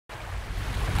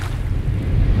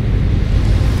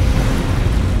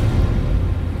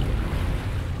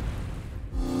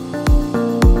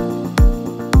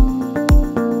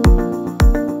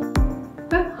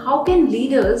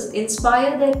leaders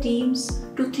inspire their teams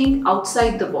to think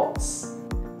outside the box?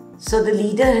 So the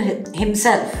leader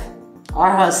himself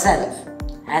or herself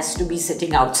has to be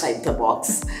sitting outside the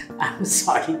box. I'm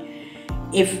sorry.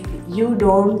 If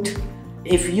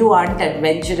you aren't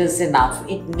adventurous enough,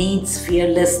 it needs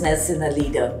fearlessness in a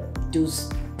leader to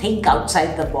think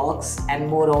outside the box and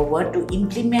moreover to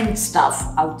implement stuff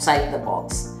outside the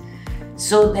box.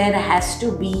 So there has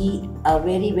to be a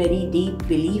very, very deep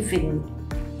belief in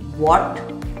what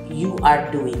you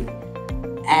are doing.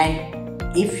 And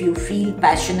if you feel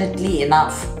passionately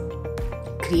enough,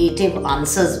 creative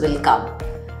answers will come.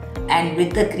 And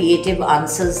with the creative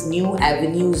answers, new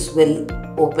avenues will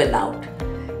open out.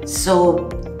 So,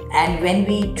 and when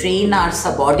we train our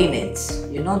subordinates,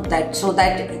 that so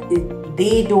that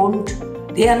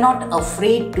they are not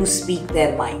afraid to speak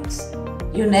their minds.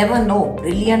 You never know,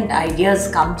 brilliant ideas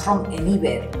come from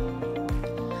anywhere.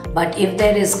 But if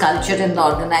there is culture in the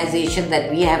organization that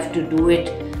we have to do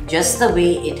it just the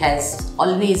way it has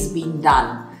always been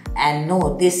done, and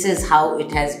no, this is how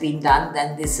it has been done,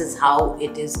 then this is how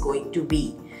it is going to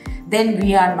be, then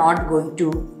we are not going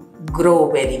to grow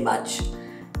very much.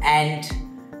 And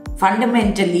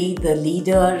fundamentally, the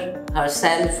leader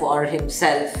herself or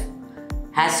himself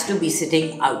has to be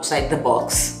sitting outside the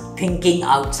box, thinking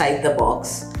outside the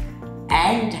box,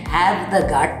 and have the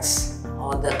guts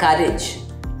or the courage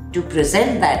to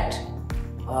present that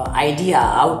idea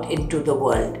out into the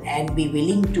world and be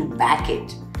willing to back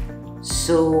it.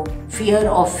 So fear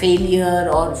of failure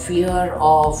or fear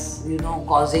of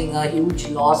causing a huge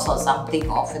loss or something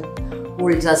often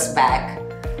holds us back.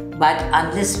 But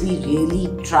unless we really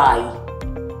try,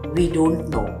 we don't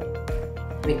know,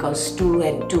 because 2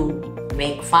 and 2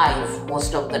 make 5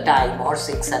 most of the time, or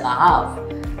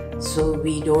 6.5. So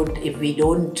if we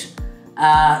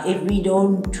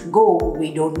don't go,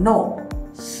 we don't know.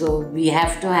 So we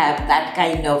have to have that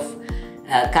kind of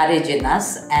courage in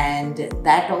us, and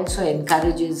that also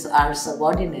encourages our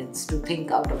subordinates to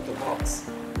think out of the box.